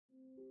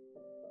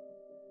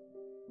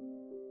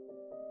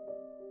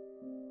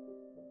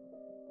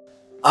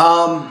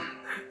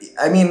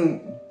I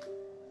mean,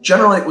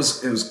 generally it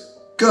was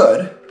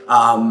good.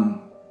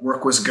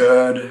 Work was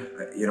good.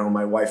 You know,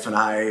 my wife and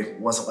I,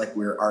 wasn't like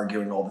we were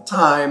arguing all the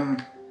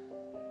time.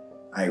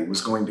 I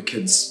was going to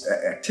kids'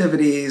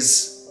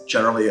 activities,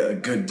 generally a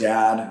good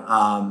dad.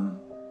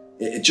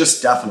 It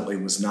just definitely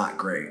was not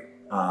great.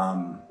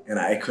 And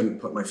I couldn't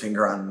put my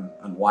finger on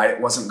why it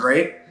wasn't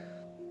great.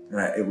 And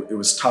it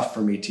was tough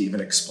for me to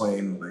even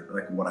explain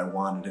like what I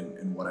wanted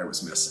and what I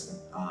was missing.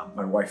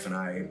 My wife and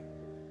I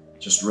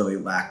just really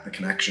lacked the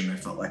connection I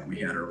felt like we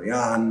had early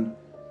on.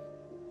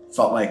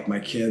 Felt like my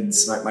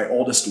kids, my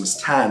oldest was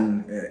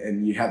 10,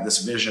 and you have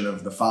this vision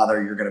of the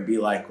father you're gonna be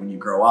like when you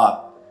grow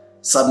up.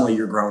 Suddenly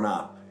you're grown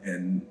up,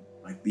 and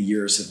like the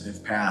years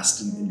have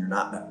passed, and you're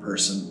not that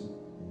person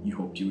you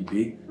hoped you would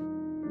be.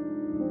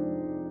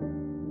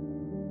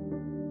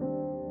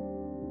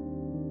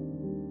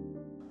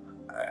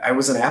 I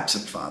was an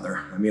absent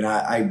father. I mean,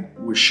 I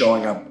was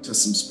showing up to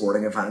some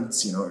sporting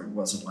events. You know, it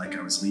wasn't like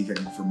I was leaving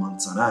for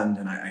months on end,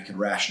 and I could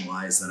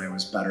rationalize that I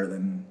was better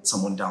than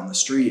someone down the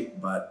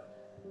street, but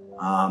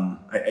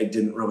I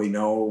didn't really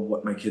know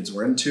what my kids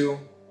were into.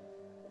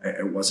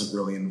 I wasn't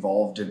really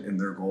involved in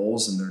their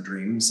goals and their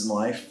dreams in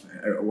life.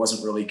 I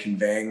wasn't really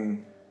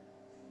conveying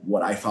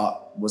what I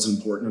thought was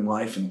important in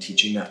life and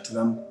teaching that to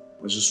them.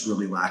 I was just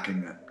really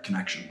lacking that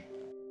connection.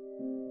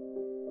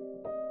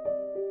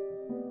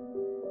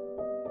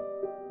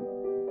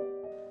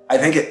 I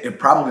think it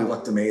probably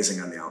looked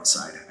amazing on the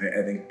outside.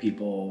 I think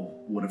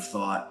people would have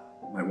thought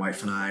my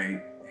wife and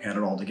I had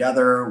it all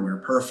together, we were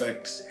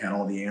perfect, had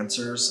all the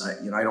answers.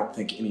 I don't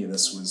think any of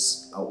this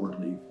was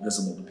outwardly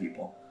visible to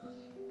people.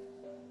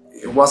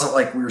 It wasn't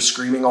like we were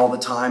screaming all the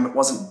time. It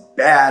wasn't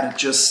bad. It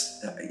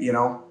just,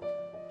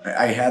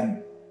 I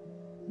had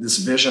this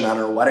vision on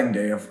our wedding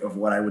day of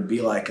what I would be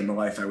like and the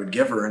life I would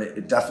give her, and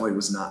it definitely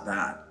was not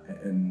that.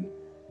 And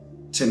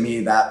to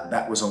me,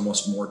 that was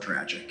almost more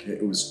tragic.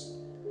 It was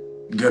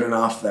good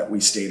enough that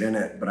we stayed in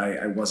it, but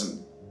I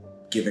wasn't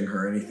giving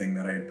her anything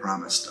that I had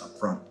promised up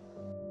front.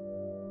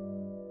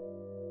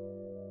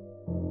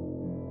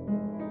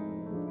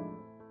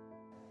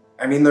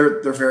 I mean,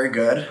 they're very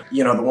good.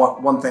 You know, the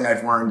one thing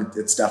I've learned,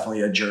 it's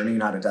definitely a journey,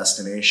 not a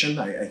destination.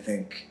 I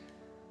think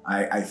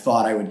I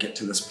thought I would get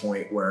to this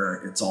point where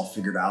it's all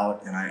figured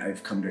out, and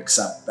I've come to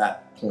accept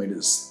that point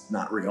is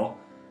not real.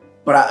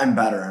 But I'm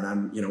better, and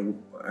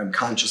I'm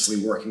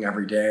consciously working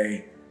every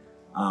day.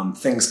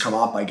 Things come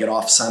up, I get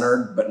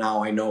off-centered, but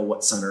now I know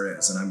what center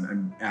is, and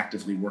I'm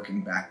actively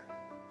working back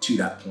to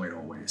that point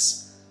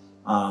always.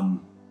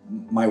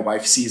 My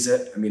wife sees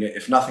it. I mean,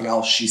 if nothing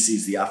else, she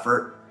sees the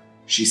effort.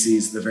 She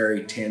sees the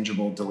very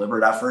tangible,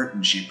 deliberate effort,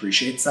 and she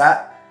appreciates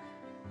that.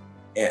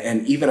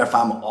 And even if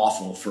I'm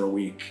awful for a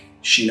week,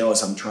 she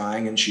knows I'm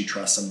trying, and she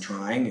trusts I'm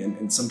trying,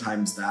 and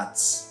sometimes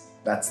that's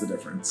the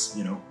difference,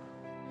 you know?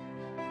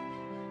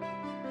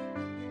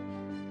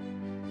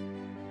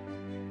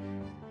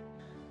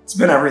 It's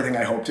been everything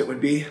I hoped it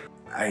would be.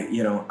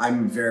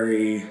 I'm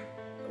very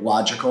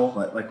logical,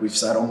 like we've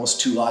said,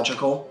 almost too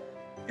logical.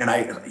 And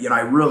I've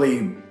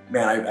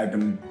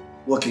been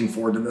looking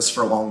forward to this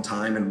for a long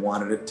time and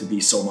wanted it to be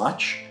so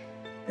much,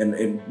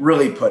 and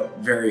really put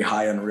very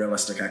high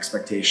unrealistic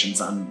expectations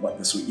on what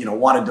this would,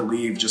 wanted to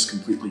leave just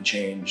completely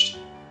changed.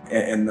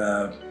 And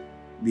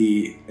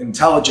the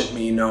intelligent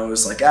me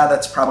knows like,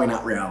 that's probably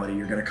not reality.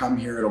 You're gonna come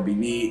here, it'll be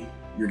neat,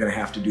 you're gonna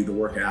have to do the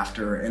work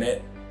after.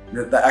 And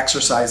the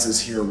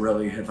exercises here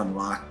really have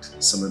unlocked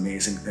some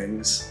amazing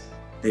things.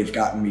 They've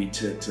gotten me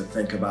to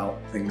think about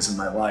things in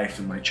my life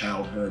and my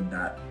childhood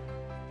that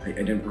I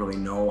didn't really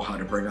know how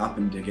to bring up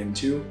and dig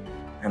into,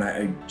 and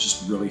I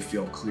just really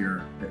feel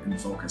clear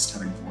and focused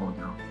heading forward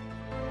now.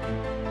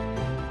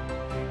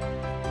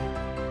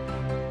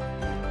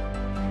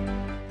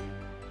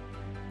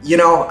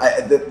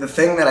 The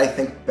thing that I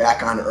think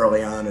back on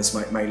early on is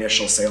my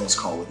initial sales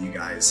call with you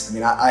guys. I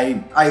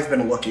mean, I've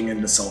been looking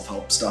into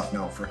self-help stuff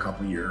now for a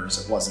couple of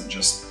years. It wasn't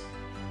just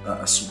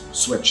a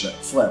switch that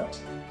flipped.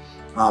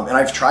 And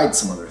I've tried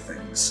some other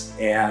things,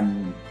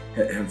 and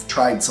have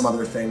tried some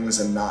other things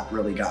and not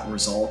really gotten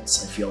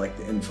results. I feel like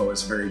the info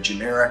is very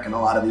generic in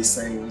a lot of these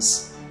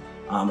things.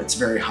 It's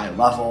very high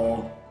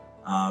level.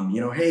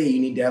 Hey, you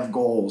need to have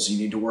goals, you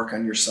need to work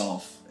on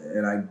yourself.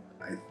 And I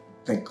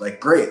think like,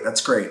 great, that's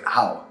great.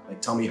 How?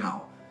 Like, tell me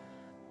how.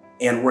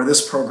 And where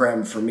this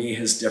program for me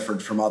has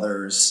differed from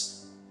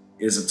others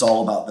is it's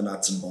all about the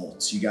nuts and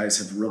bolts. You guys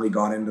have really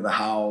gone into the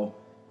how.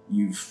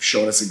 You've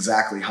showed us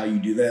exactly how you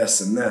do this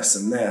and this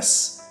and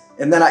this.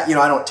 And then I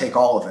don't take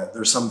all of it.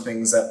 There's some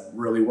things that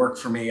really work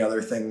for me,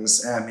 other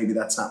things, maybe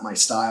that's not my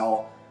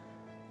style.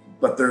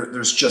 But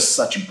there's just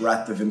such a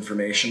breadth of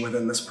information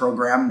within this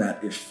program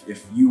that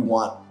if you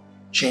want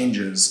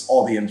changes,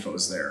 all the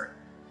info's there.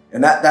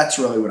 And that's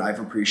really what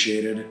I've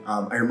appreciated.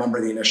 I remember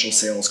the initial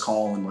sales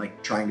call and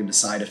like trying to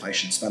decide if I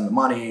should spend the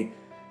money.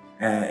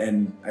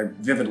 And I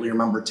vividly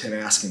remember Tim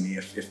asking me,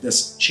 if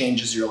this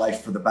changes your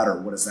life for the better,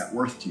 what is that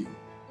worth to you?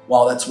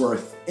 Well, that's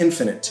worth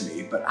infinite to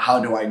me, but how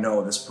do I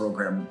know this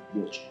program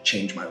will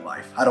change my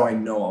life? How do I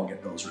know I'll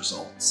get those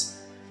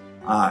results?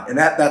 And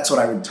that's what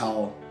I would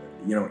tell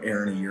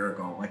Aaron a year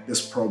ago. Like,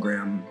 this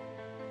program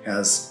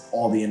has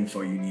all the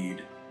info you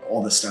need,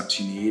 all the steps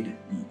you need.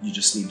 You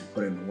just need to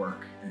put in the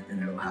work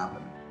and it'll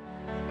happen.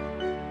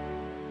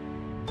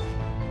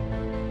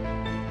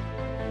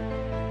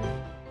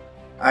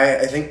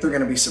 I think they're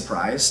going to be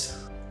surprised.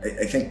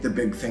 I think the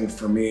big thing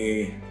for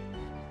me,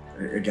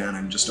 again,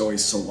 I'm just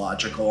always so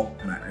logical,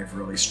 and I've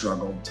really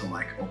struggled to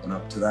like open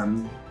up to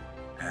them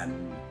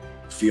and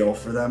feel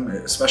for them,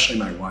 especially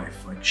my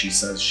wife. Like, she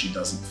says she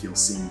doesn't feel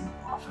seen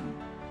often.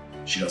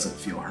 She doesn't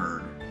feel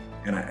heard.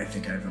 And I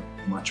think I have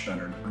a much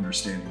better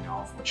understanding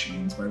now of what she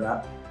means by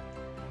that.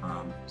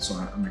 So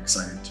I'm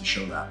excited to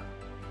show that.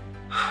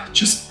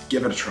 Just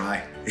give it a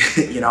try.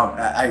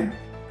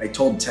 I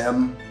told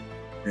Tim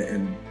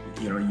and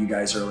you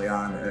guys early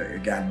on,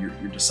 again,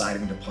 you're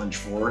deciding to plunge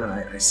forward, and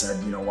I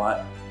said, you know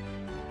what?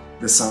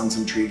 This sounds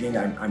intriguing.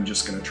 I'm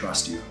just gonna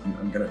trust you.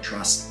 I'm gonna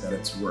trust that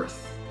it's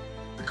worth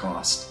the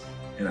cost.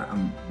 And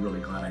I'm really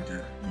glad I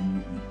did.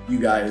 You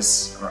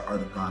guys are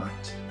the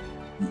product.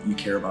 You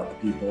care about the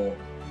people.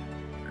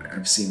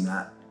 I've seen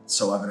that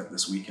so evident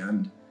this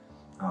weekend.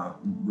 I'm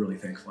really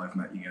thankful I've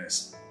met you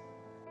guys.